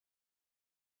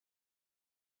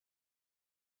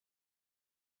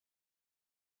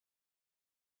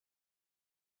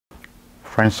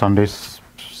Friends, on this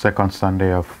second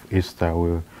Sunday of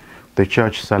Easter, the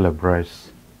church celebrates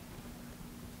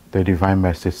the Divine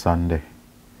Mercy Sunday,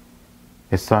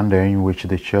 a Sunday in which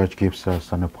the church gives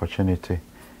us an opportunity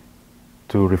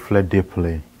to reflect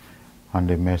deeply on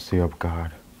the mercy of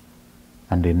God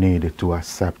and the need to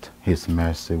accept His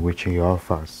mercy which He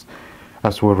offers.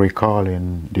 As we recall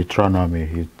in Deuteronomy,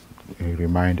 he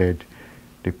reminded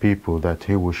the people that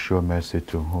He will show mercy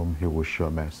to whom He will show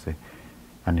mercy,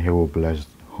 and He will bless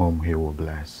whom He will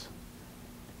bless.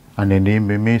 And in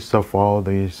the midst of all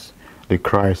this, the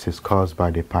crisis caused by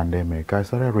the pandemic, I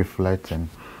started reflecting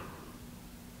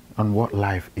on what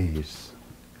life is,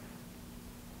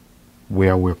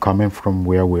 where we're coming from,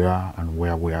 where we are, and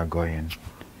where we are going.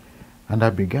 And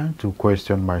I began to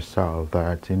question myself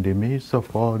that in the midst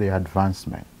of all the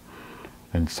advancement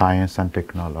in science and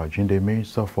technology, in the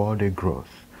midst of all the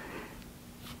growth,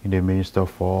 in the midst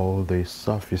of all the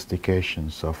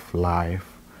sophistications of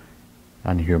life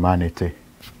and humanity,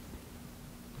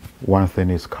 one thing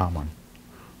is common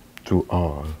to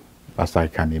all, as I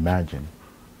can imagine: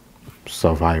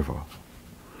 survival.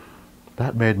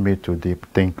 That made me to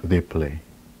think deeply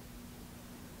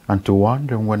and to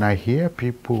wonder, when I hear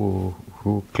people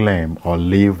who claim or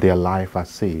live their life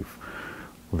as if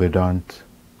they don't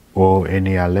owe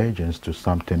any allegiance to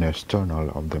something external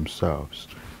of themselves,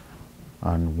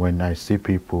 and when I see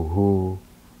people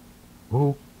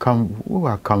who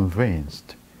are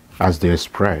convinced, as they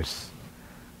express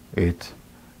it,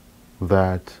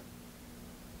 that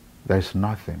there's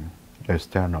nothing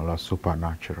external or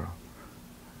supernatural,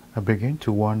 I begin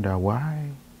to wonder, why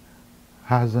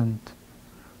hasn't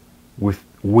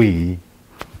we,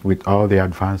 with all the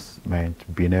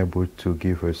advancement, been able to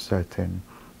give a certain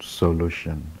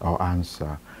solution or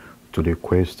answer to the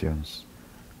questions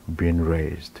being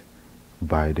raised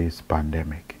by this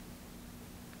pandemic?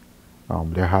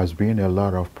 There has been a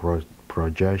lot of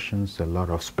projections, a lot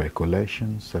of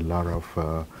speculations, a lot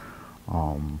of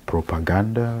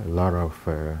propaganda, a lot of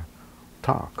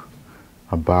talk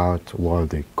about what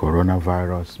the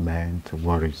coronavirus meant,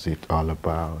 what is it all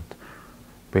about.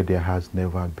 But there has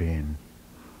never been,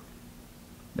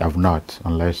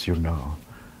 unless you know,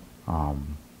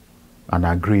 an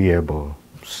agreeable,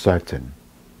 certain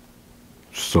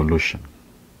solution.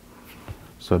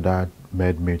 So that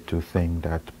made me to think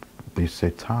that this is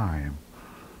a time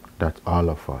that all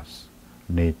of us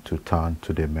need to turn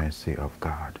to the mercy of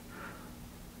God,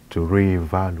 to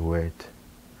reevaluate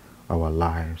our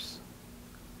lives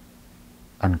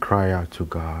and cry out to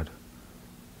God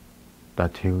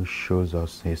that He shows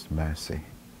us His mercy,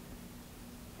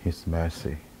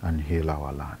 and heal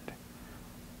our land.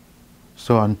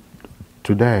 So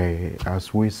today,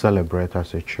 as we celebrate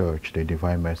as a church the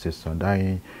Divine Mercy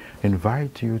Sunday, I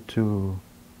invite you to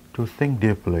think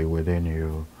deeply within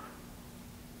you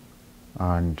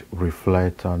and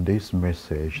reflect on this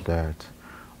message that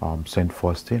St.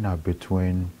 Faustina,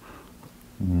 between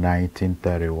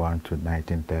 1931 to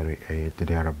 1938,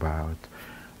 thereabout,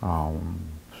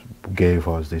 gave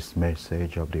us this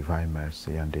message of divine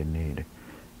mercy and the need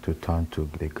to turn to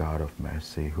the God of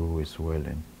mercy, who is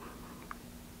willing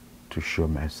to show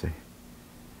mercy.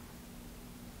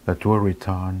 That we'll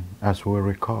return as we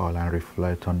recall and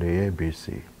reflect on the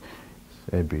ABCs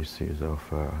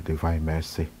of divine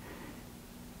mercy,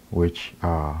 which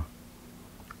are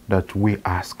that we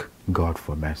ask God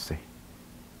for mercy.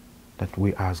 That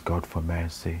we ask God for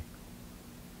mercy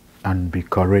and be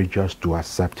courageous to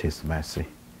accept His mercy.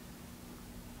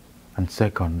 And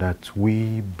second, that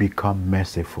we become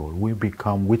merciful. We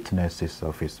become witnesses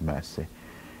of His mercy.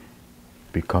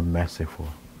 Become merciful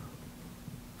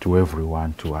to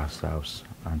everyone, to ourselves,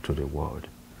 and to the world.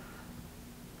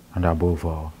 And above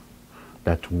all,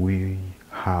 that we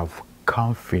have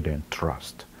confident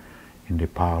trust in the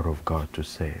power of God to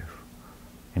save,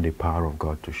 in the power of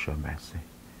God to show mercy,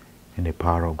 in the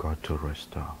power of God to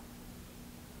restore.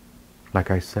 Like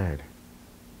I said,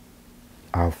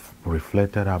 I've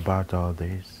reflected about all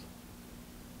this.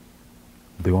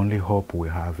 The only hope we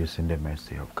have is in the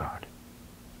mercy of God.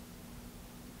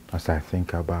 As I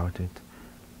think about it,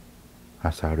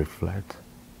 as I reflect,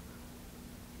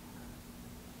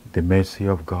 the mercy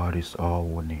of God is all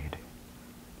we need.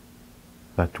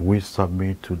 That we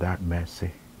submit to that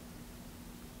mercy,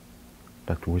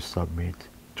 that we submit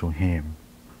to Him,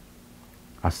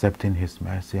 accepting His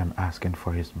mercy and asking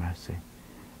for His mercy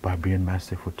by being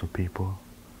merciful to people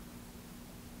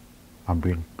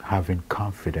and having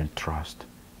confident trust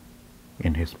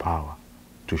in His power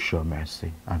to show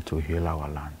mercy and to heal our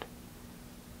land.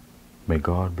 May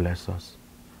God bless us,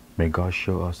 may God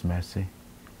show us mercy,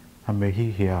 and may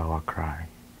He hear our cry,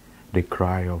 the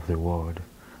cry of the world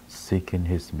seeking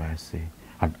His mercy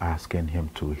and asking Him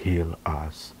to heal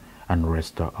us and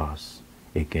restore us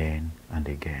again and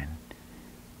again.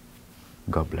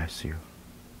 God bless you,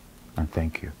 and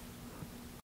thank you.